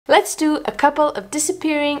Let's do a couple of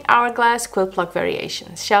disappearing hourglass quilt block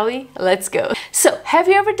variations, shall we? Let's go. So, have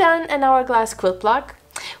you ever done an hourglass quilt block?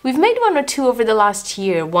 We've made one or two over the last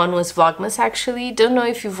year. One was Vlogmas actually. Don't know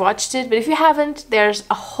if you've watched it, but if you haven't, there's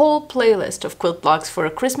a whole playlist of quilt blocks for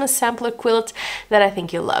a Christmas sampler quilt that I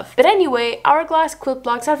think you'll love. But anyway, hourglass quilt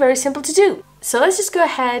blocks are very simple to do. So let's just go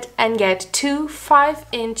ahead and get two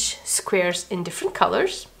 5-inch squares in different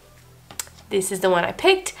colors. This is the one I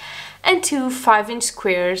picked. And two 5-inch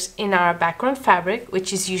squares in our background fabric,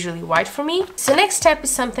 which is usually white for me. So next step is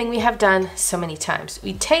something we have done so many times.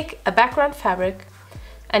 We take a background fabric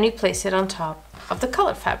and we place it on top of the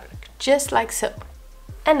color fabric, just like so.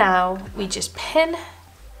 And now we just pin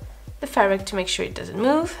the fabric to make sure it doesn't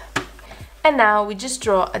move. And now we just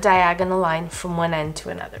draw a diagonal line from one end to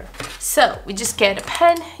another. So we just get a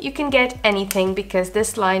pen. You can get anything because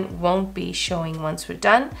this line won't be showing once we're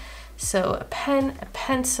done. So a pen, a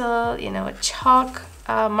pencil, you know, a chalk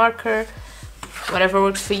marker, whatever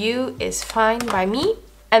works for you is fine by me.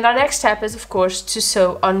 And our next step is, of course, to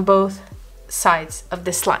sew on both sides of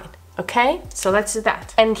this line. Okay, so let's do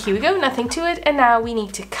that. And here we go, nothing to it. And now we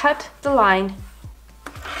need to cut the line.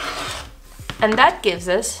 And that gives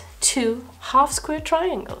us two half square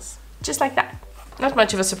triangles, just like that. Not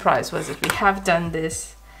much of a surprise, was it? We have done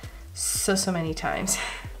this so many times.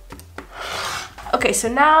 Okay, so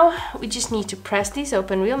now we just need to press these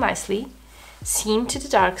open real nicely, seam to the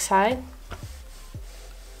dark side.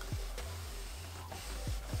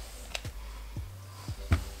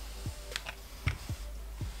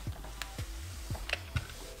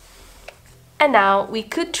 And now we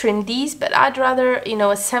could trim these, but I'd rather, you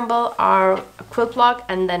know, assemble our quilt block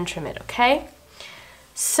and then trim it, okay?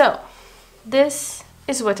 So this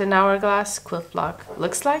is what an hourglass quilt block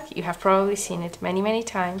looks like. You have probably seen it many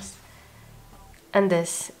times. And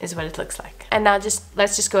this is what it looks like. And now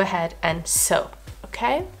let's just go ahead and sew,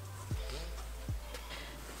 okay?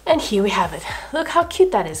 And here we have it. Look how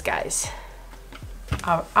cute that is, guys.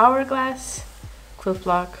 Our hourglass quilt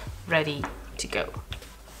block ready to go.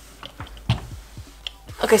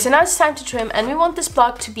 Okay, so now it's time to trim, and we want this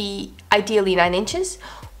block to be ideally 9 inches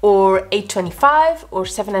or 8.25 or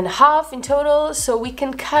 7.5 in total, so we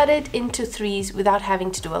can cut it into threes without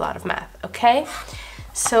having to do a lot of math, okay?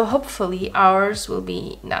 So hopefully ours will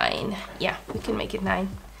be 9. Yeah, we can make it 9.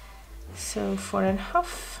 So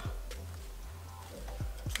 4.5.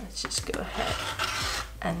 Let's just go ahead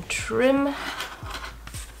and trim.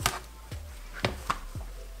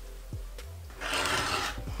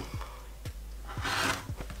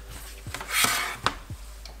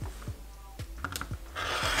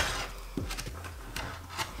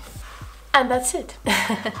 And that's it.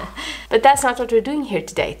 But that's not what we're doing here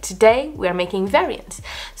today. Today we are making variants.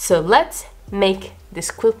 So let's make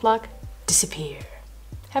this quilt block disappear.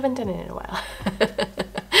 Haven't done it in a while.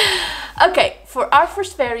 Okay, for our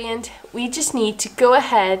first variant, we just need to go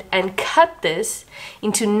ahead and cut this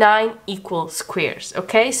into 9 equal squares.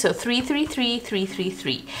 Okay, so 3, 3, 3, 3, 3,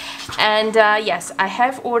 3. And yes, I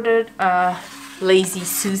have ordered a Lazy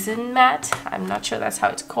Susan mat. I'm not sure that's how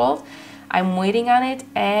it's called. I'm waiting on it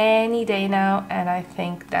any day now, and I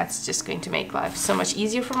think that's just going to make life so much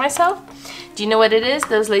easier for myself. Do you know what it is?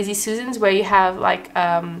 Those Lazy Susans where you have like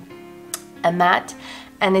a mat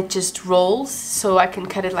and it just rolls, so I can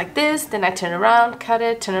cut it like this, then I turn around, cut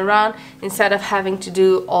it, turn around, instead of having to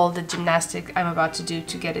do all the gymnastics I'm about to do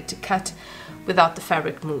to get it to cut without the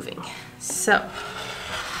fabric moving. So,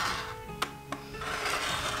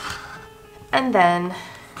 and then,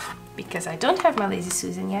 because I don't have my Lazy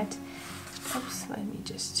Susan yet, oops, let me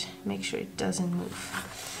just make sure it doesn't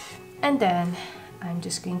move. And then I'm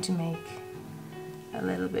just going to make a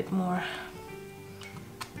little bit more.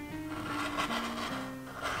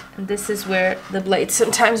 And this is where the blade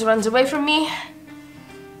sometimes runs away from me.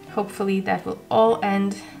 Hopefully that will all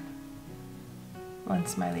end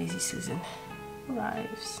once my Lazy Susan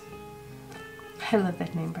arrives. I love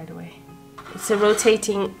that name, by the way. It's a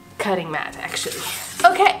rotating cutting mat, actually.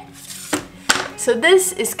 Okay. So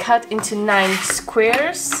this is cut into 9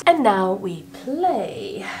 squares, and now we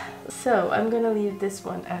play. So I'm gonna leave this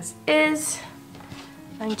one as is.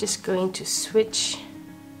 I'm just going to switch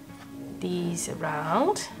these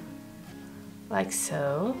around, like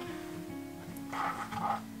so.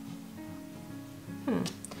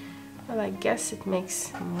 Well, I guess it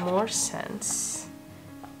makes more sense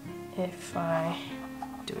if I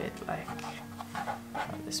do it like,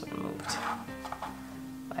 oh, this one moved,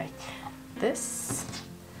 like this,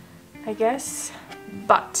 I guess,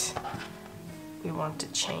 but we want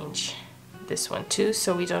to change this one too,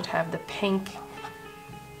 so we don't have the pink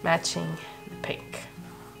matching the pink,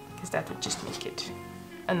 because that would just make it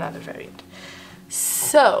another variant.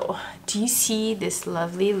 So, do you see this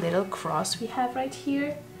lovely little cross we have right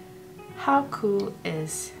here? How cool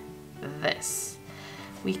is this?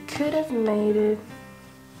 We could have made it,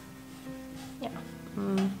 yeah,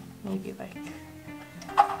 maybe like,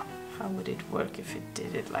 how would it work if it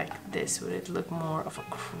did it like this? Would it look more of a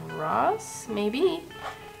cross? Maybe.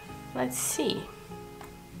 Let's see.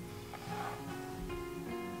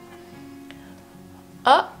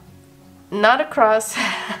 Oh, not a cross.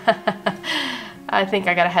 I think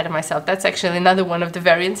I got ahead of myself. That's actually another one of the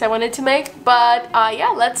variants I wanted to make. But yeah,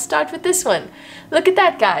 let's start with this one. Look at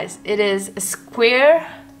that, guys. It is a square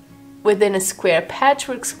within a square,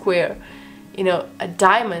 patchwork square. You know, a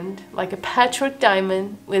diamond, like a patchwork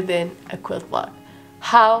diamond within a quilt block.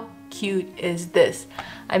 How cute is this?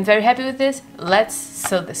 I'm very happy with this. Let's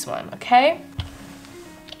sew this one, okay?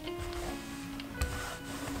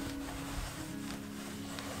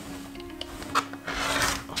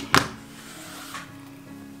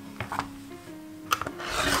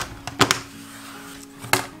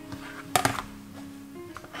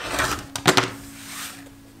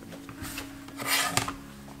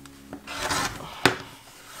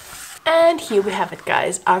 And here we have it,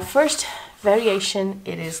 guys. Our first variation.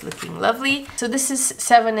 It is looking lovely. So this is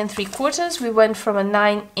 7 3/4. We went from a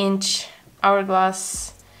 9-inch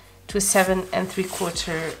hourglass to a 7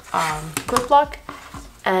 3/4 quilt block,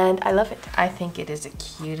 and I love it. I think it is the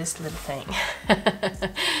cutest little thing.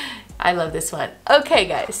 I love this one. Okay,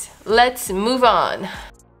 guys, let's move on.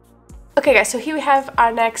 Okay, guys, so here we have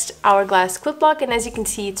our next hourglass quilt block, and as you can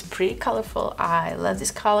see, it's pretty colorful. I love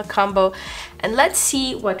this color combo, and let's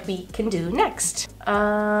see what we can do next.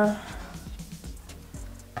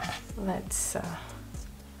 Let's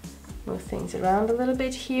move things around a little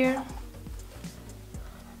bit here.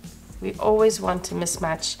 We always want to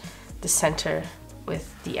mismatch the center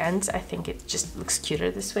with the ends. I think it just looks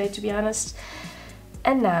cuter this way, to be honest.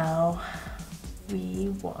 And now we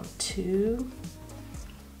want to...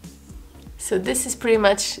 So this is pretty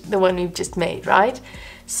much the one we've just made, right?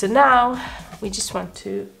 So now we just want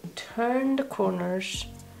to turn the corners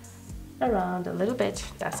around a little bit.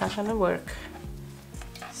 That's not gonna work.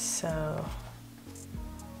 So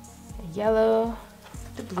the yellow,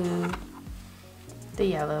 the blue, the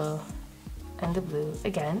yellow, and the blue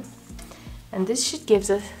again. And this should give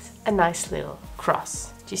us a nice little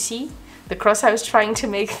cross. Do you see? The cross I was trying to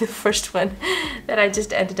make the first one that I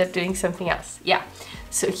just ended up doing something else. Yeah.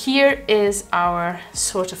 So here is our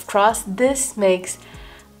sort of cross. This makes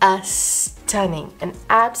a stunning, an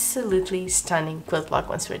absolutely stunning quilt block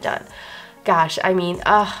once we're done. Gosh, I mean,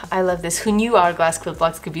 I love this. Who knew hourglass quilt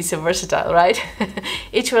blocks could be so versatile, right?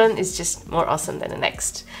 Each one is just more awesome than the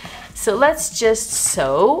next. So let's just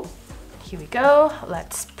sew. Here we go.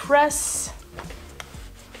 Let's press.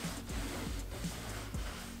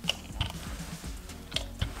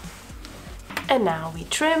 And now we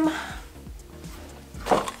trim.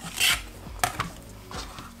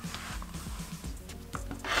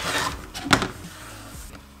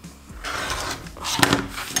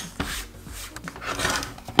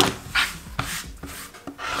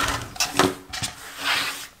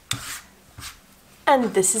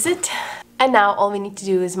 And this is it. And now all we need to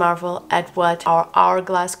do is marvel at what our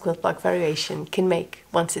hourglass quilt block variation can make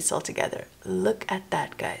once it's all together. Look at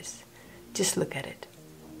that, guys. Just look at it.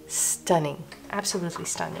 Stunning. Absolutely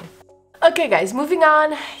stunning. Okay, guys, moving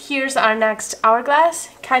on. Here's our next hourglass.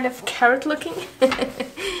 Kind of carrot looking,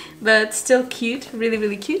 but still cute. Really,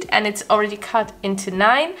 really cute. And it's already cut into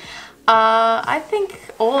 9. I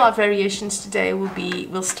think all our variations today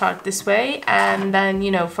will start this way, and then,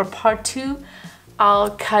 you know, for part 2,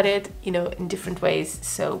 I'll cut it, you know, in different ways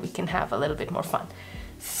so we can have a little bit more fun.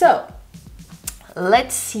 So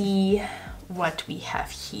let's see what we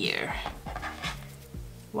have here.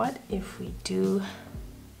 What if we do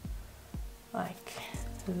like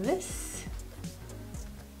this?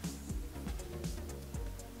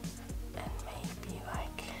 And maybe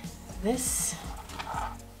like this.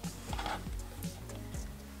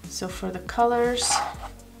 So for the colors,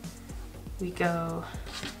 we go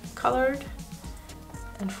colored.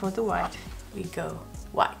 And for the white, we go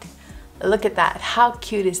white. Look at that. How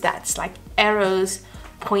cute is that? It's like arrows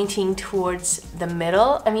pointing towards the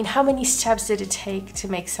middle. I mean, how many steps did it take to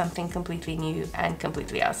make something completely new and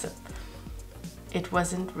completely awesome? It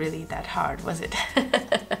wasn't really that hard, was it?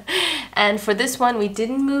 And for this one, we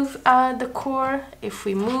didn't move the core. If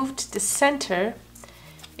we moved the center,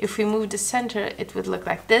 it would look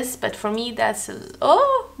like this. But for me, that's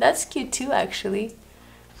cute too, actually.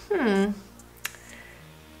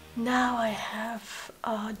 Now I have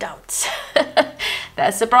doubts.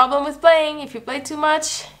 That's the problem with playing. If you play too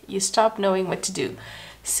much, you stop knowing what to do.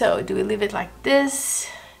 So do we leave it like this?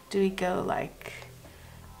 Do we go like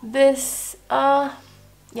this? Yeah,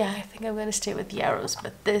 I think I'm gonna stay with the arrows,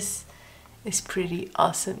 but this is pretty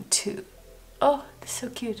awesome too. Oh, that's so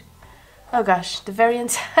cute. Oh gosh, the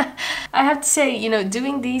variants. I have to say, you know,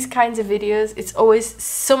 doing these kinds of videos, it's always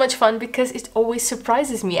so much fun because it always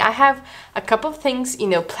surprises me. I have a couple of things, you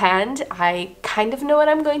know, planned. I kind of know what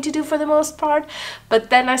I'm going to do for the most part, but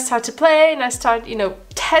then I start to play and I start, you know,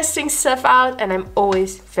 testing stuff out, and I'm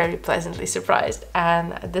always very pleasantly surprised.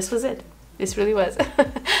 And this was it. This really was.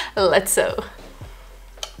 Let's sew.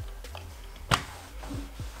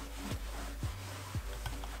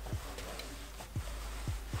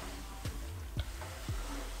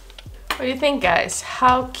 What do you think, guys?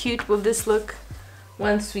 How cute will this look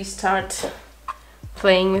once we start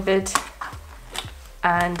playing with it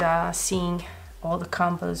and seeing all the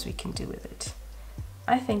combos we can do with it?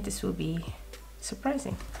 I think this will be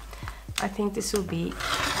surprising. I think this will be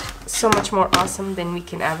so much more awesome than we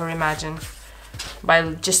can ever imagine by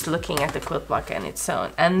just looking at the quilt block and it's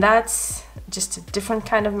sewn. And that's just a different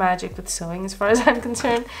kind of magic with sewing as far as I'm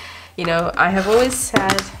concerned. You know, I have always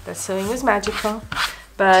said that sewing was magical.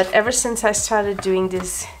 But ever since I started doing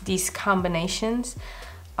these combinations,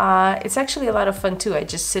 it's actually a lot of fun too. I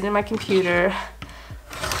just sit in my computer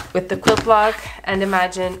with the quilt block and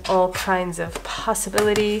imagine all kinds of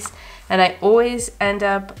possibilities. And I always end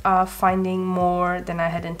up finding more than I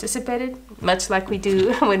had anticipated, much like we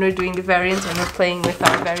do when we're doing the variants, when we're playing with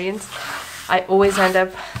our variants. I always end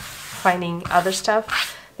up finding other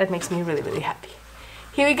stuff that makes me really, really happy.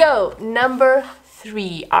 Here we go, number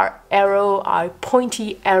 3, our arrow, our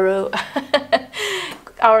pointy arrow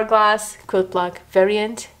hourglass quilt block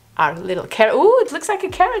variant, our little carrot. Oh, it looks like a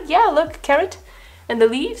carrot. Yeah, look, carrot and the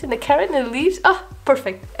leaves and the carrot and the leaves. Oh,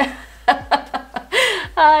 perfect.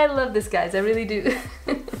 I love this, guys. I really do.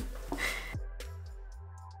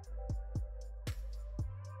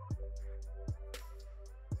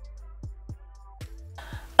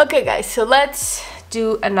 Okay, guys, so let's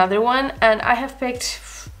do another one, and I have picked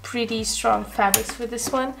pretty strong fabrics for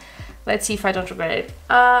this one. Let's see if I don't regret it.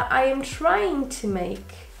 I am trying to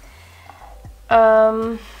make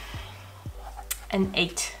an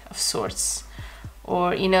 8 of sorts,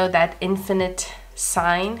 or you know, that infinite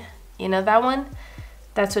sign, you know, that one.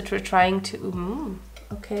 That's what we're trying to.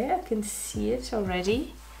 Okay, I can see it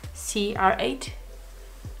already. See our 8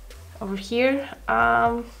 over here.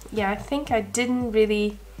 Yeah, I think I didn't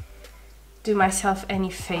really do myself any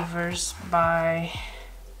favors by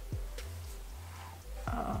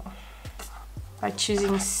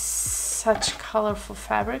choosing such colorful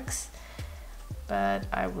fabrics, but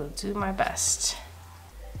I will do my best.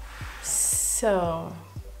 So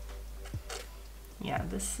yeah,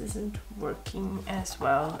 this isn't working as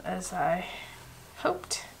well as I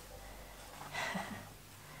hoped,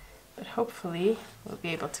 but hopefully we'll be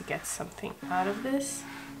able to get something out of this.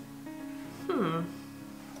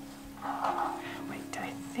 Wait, I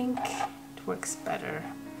think it works better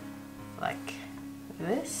like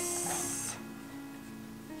this,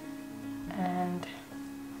 and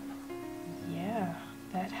yeah,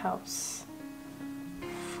 that helps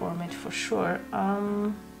form it for sure.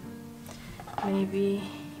 Maybe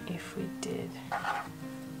if we did,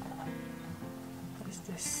 is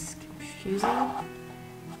this confusing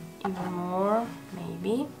even more?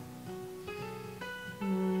 Maybe.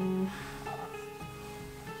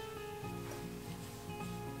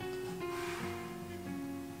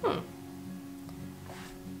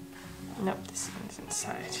 Nope, this one's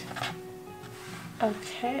inside.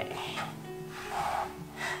 Okay.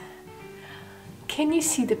 Can you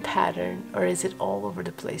see the pattern, or is it all over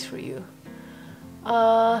the place for you?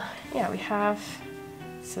 Yeah, we have,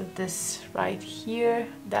 so this right here,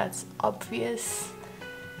 that's obvious.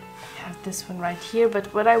 We have this one right here,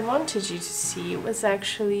 but what I wanted you to see was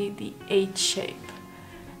actually the 8 shape,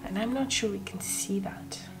 and I'm not sure we can see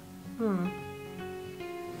that.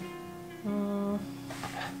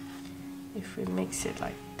 If we mix it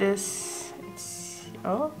like this, it's,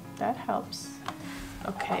 oh, that helps.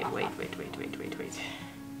 Okay, wait.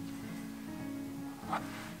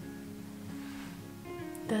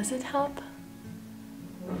 Does it help?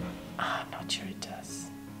 I'm not sure it does.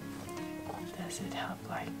 Does it help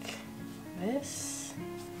like this?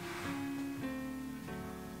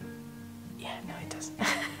 Yeah, no, it doesn't.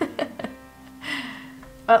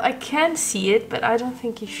 Well, I can see it, but I don't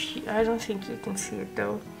think you can see it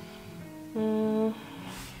though.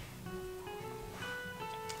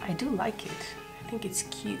 I do like it. I think it's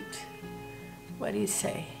cute. What do you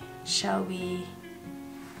say? Shall we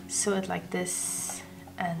sew it like this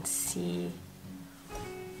and see?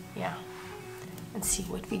 Yeah, and see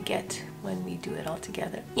what we get when we do it all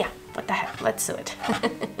together. Yeah, what the heck, let's sew it.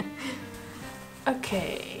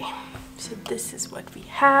 Okay, so this is what we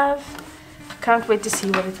have. Can't wait to see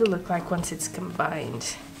what it will look like once it's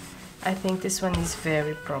combined. I think this one is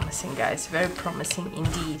very promising, guys, very promising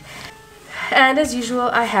indeed. And as usual,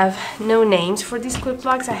 I have no names for these quilt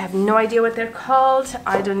blocks. I have no idea what they're called.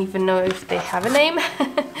 I don't even know if they have a name.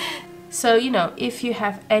 So, you know, if you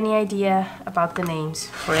have any idea about the names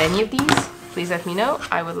for any of these, please let me know.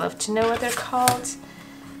 I would love to know what they're called,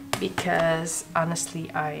 because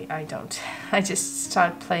honestly, I don't. I just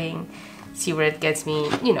start playing, see where it gets me.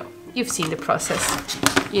 You know, you've seen the process.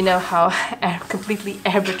 You know how completely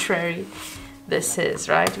arbitrary this is,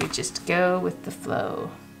 right? We just go with the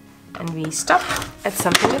flow and we stop at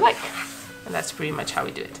something we like. And that's pretty much how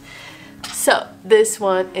we do it. So this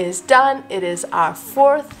one is done. It is our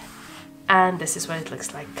fourth. And this is what it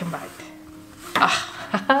looks like combined.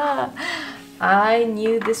 Ah, I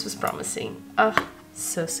knew this was promising. Oh,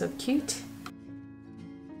 so cute.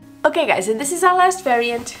 Okay guys, and this is our last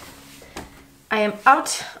variant. I am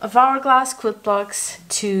out of hourglass quilt blocks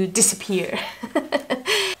to disappear.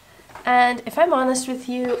 And if I'm honest with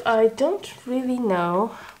you, I don't really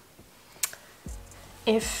know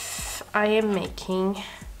if I am making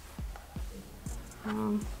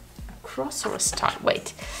a cross or a star.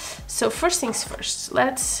 Wait. So first things first,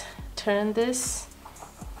 let's turn this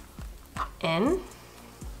in,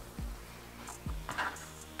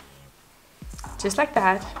 just like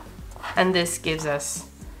that, and this gives us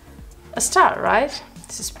a star, right?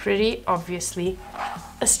 This is pretty obviously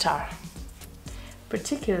a star,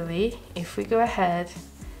 particularly if we go ahead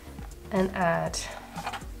and add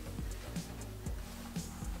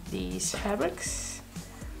these fabrics.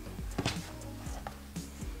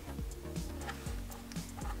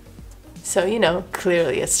 So, you know,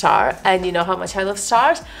 clearly a star, and you know how much I love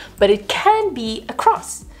stars, but it can be a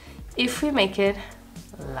cross if we make it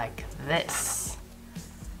like this.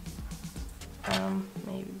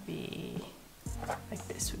 Maybe like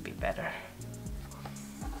this would be better.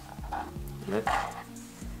 Look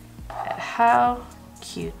at how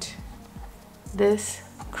cute this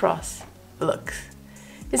cross looks.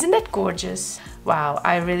 Isn't that gorgeous? Wow,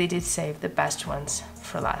 I really did save the best ones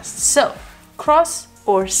for last. So, cross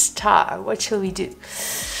or star, what shall we do?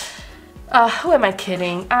 Who am I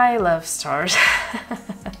kidding? I love stars.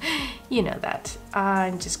 You know that.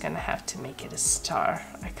 I'm just gonna have to make it a star.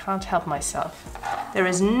 I can't help myself. There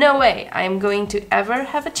is no way I'm going to ever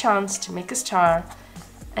have a chance to make a star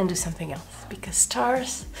and do something else, because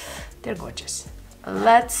stars, they're gorgeous.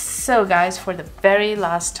 Let's sew, guys, for the very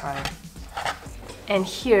last time. And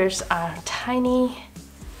here's our tiny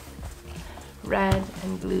red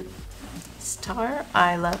and blue star.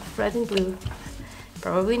 I love red and blue.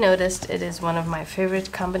 Probably noticed it is one of my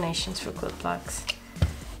favorite combinations for quilt blocks.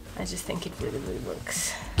 I just think it really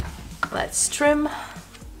works. Let's trim.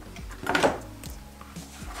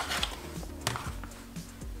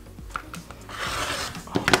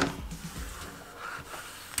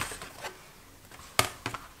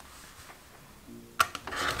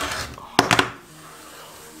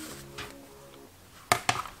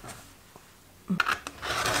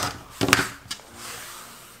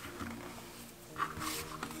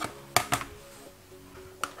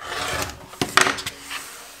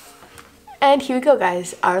 And here we go,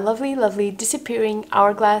 guys, our lovely disappearing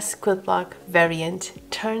hourglass quilt block variant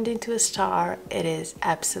turned into a star. It is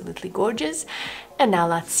absolutely gorgeous. And now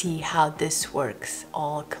let's see how this works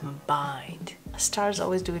all combined. Stars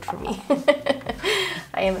always do it for me.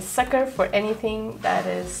 I am a sucker for anything that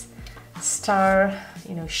is star,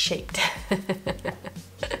 you know, shaped.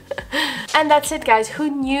 And that's it, guys. Who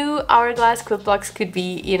knew hourglass quilt blocks could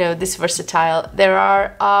be, you know, this versatile? There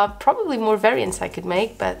are probably more variants I could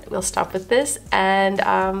make, but we'll stop with this and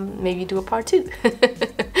maybe do a part 2.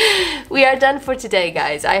 We are done for today,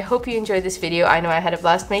 guys. I hope you enjoyed this video. I know I had a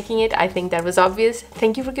blast making it. I think that was obvious.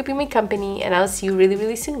 Thank you for keeping me company, and I'll see you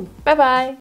really soon. Bye bye.